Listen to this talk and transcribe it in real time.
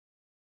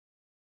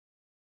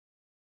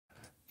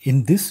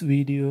In this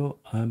video,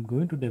 I'm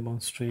going to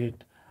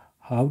demonstrate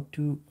how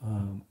to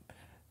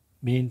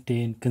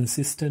maintain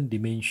consistent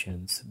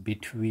dimensions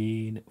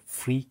between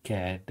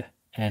FreeCAD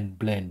and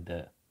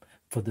Blender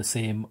for the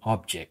same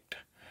object.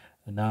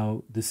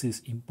 Now, this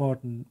is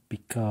important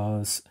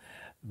because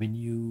when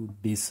you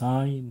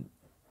design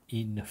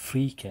in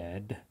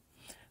FreeCAD,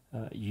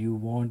 you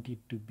want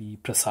it to be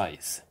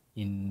precise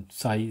in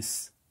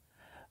size,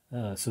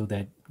 so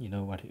that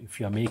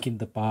if you are making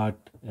the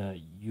part,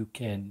 you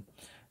can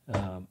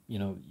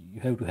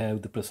you have to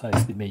have the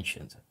precise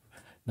dimensions.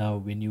 Now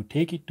when you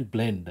take it to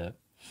Blender,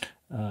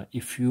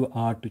 if you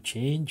are to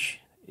change,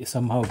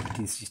 somehow it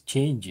is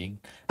changing,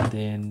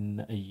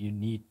 then you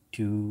need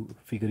to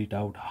figure it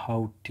out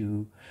how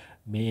to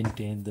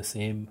maintain the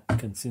same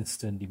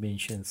consistent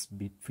dimensions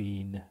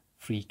between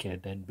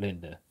FreeCAD and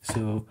Blender.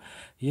 So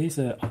here is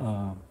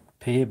a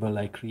table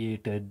I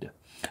created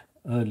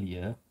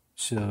earlier.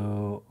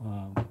 So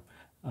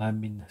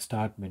I'm in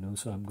start menu,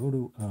 so I'm going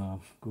to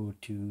go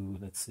to,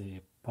 let's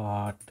say,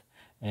 part,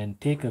 and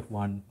take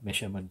one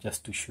measurement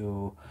just to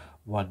show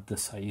what the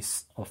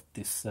size of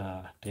this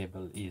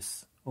table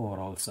is,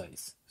 overall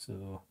size.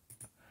 So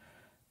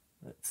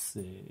let's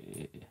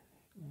say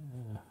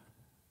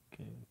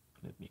okay,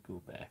 let me go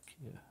back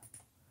here.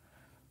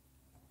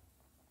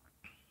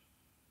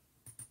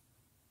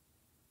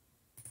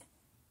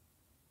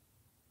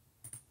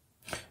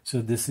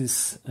 So this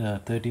is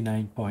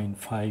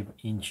 39.5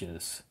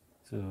 inches.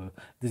 So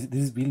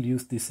this we'll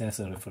use this as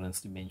a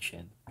reference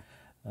dimension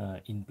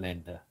in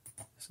Blender.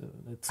 So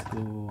let's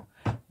go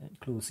and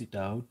close it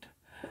out,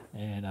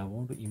 and I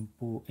want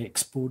to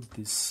export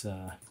this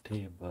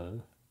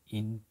table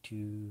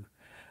into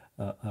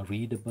a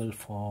readable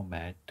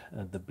format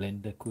the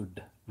Blender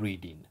could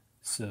read in.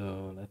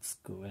 So let's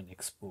go and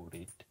export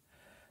it.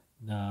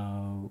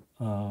 Now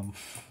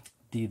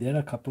there are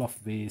a couple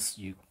of ways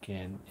you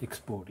can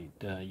export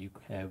it. You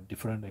have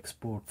different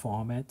export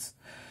formats,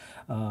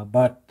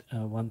 but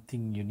one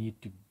thing you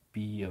need to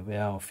be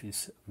aware of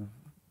is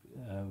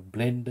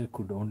Blender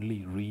could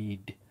only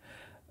read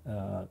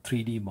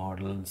 3D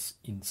models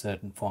in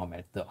certain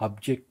format. The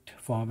object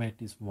format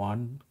is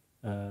one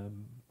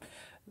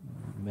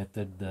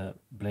method the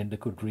Blender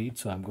could read,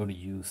 so I'm going to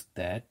use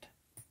that.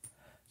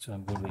 So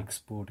I'm going to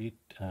export it.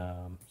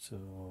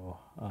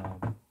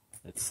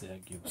 Let's say I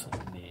give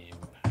some name,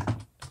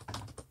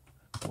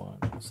 one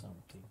or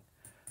something.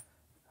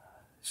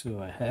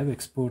 So I have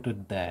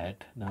exported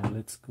that. Now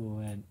let's go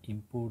and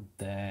import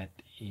that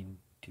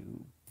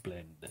into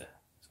Blender.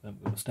 So I'm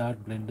going to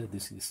start Blender.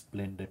 This is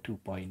Blender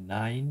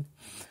 2.9.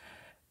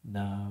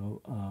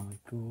 Now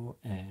go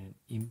and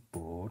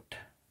import.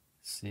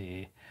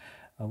 Say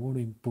I want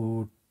to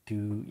import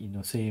to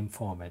same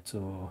format.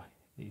 So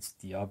it's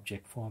the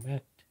object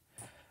format.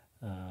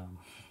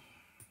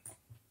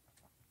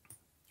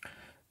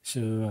 So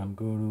I'm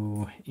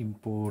going to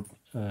import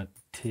a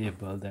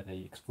table that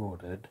I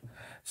exported.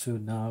 So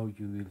now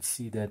you will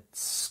see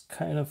that's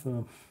kind of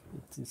a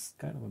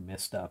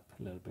messed up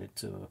a little bit.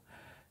 So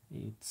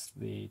it's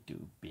way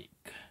too big.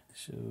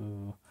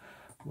 So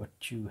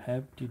what you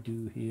have to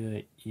do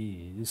here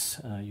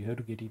is you have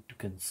to get it to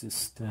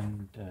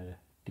consistent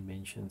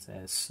dimensions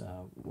as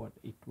what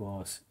it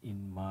was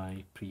in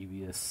my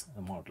previous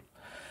model.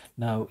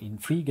 Now in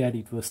FreeCAD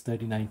it was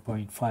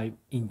 39.5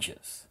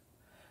 inches.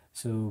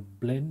 So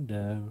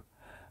Blender,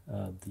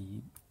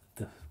 the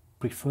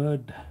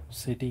preferred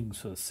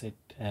settings were set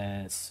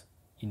as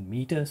in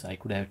meters. I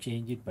could have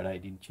changed it, but I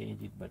didn't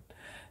change it. But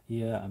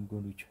here I'm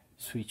going to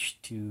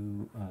switch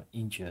to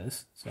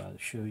inches. So I'll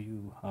show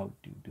you how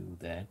to do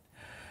that.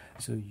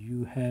 So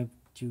you have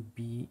to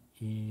be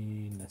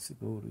in, let's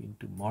go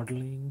into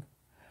modeling,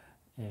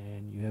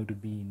 and you have to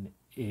be in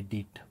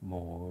edit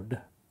mode.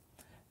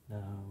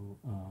 Now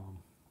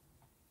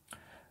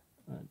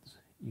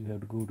you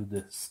have to go to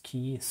the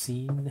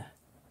scene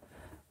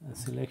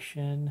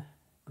selection,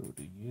 go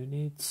to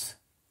units,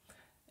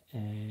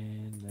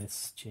 and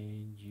let's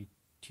change it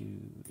to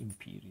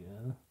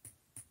imperial.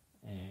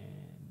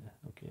 And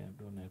okay, I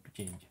don't have to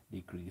change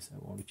degrees, I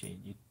want to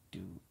change it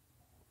to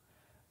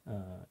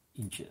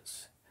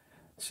inches.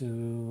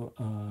 So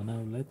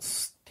now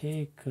let's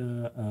take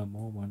a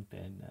moment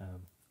and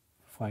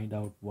find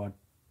out what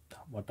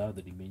are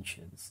the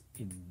dimensions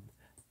in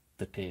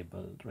the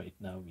table right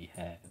now we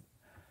have.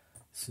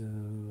 So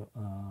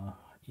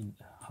in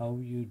how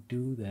you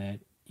do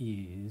that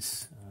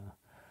is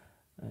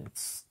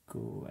let's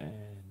go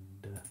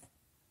and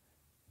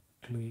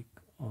click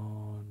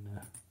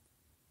on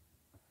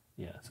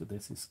so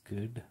this is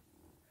good.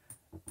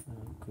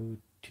 Go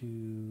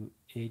to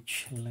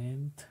edge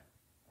length.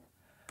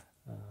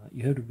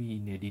 You have to be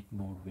in edit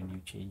mode when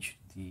you change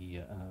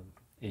the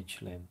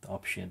edge length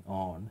option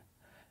on.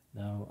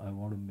 Now I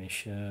want to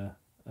measure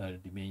a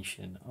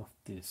dimension of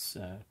this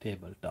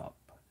tabletop.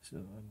 So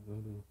I'm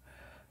going to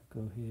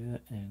go here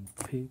and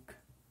pick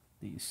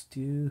these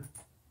two,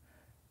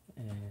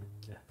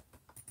 and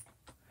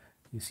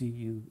you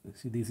see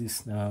this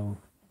is now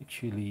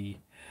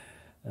actually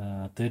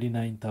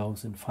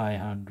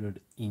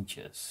 39,500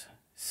 inches.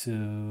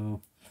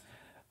 So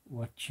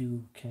what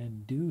you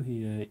can do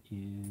here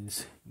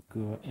is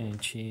go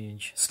and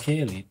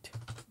scale it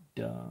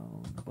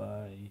down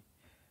by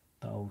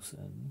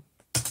 1000.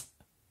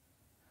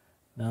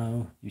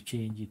 Now you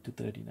change it to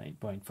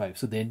 39.5.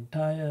 So the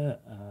entire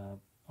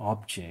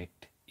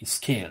object is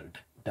scaled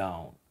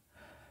down.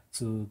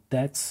 So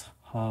that's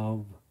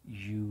how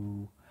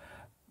you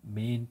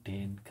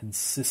maintain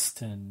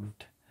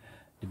consistent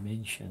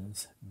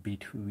dimensions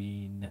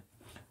between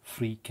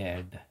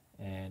FreeCAD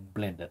and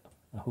Blender.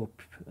 I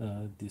hope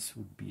this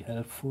would be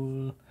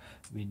helpful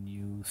when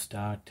you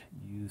start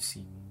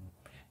using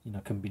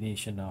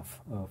combination of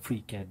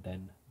FreeCAD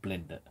and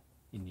Blender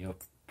in your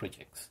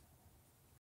projects.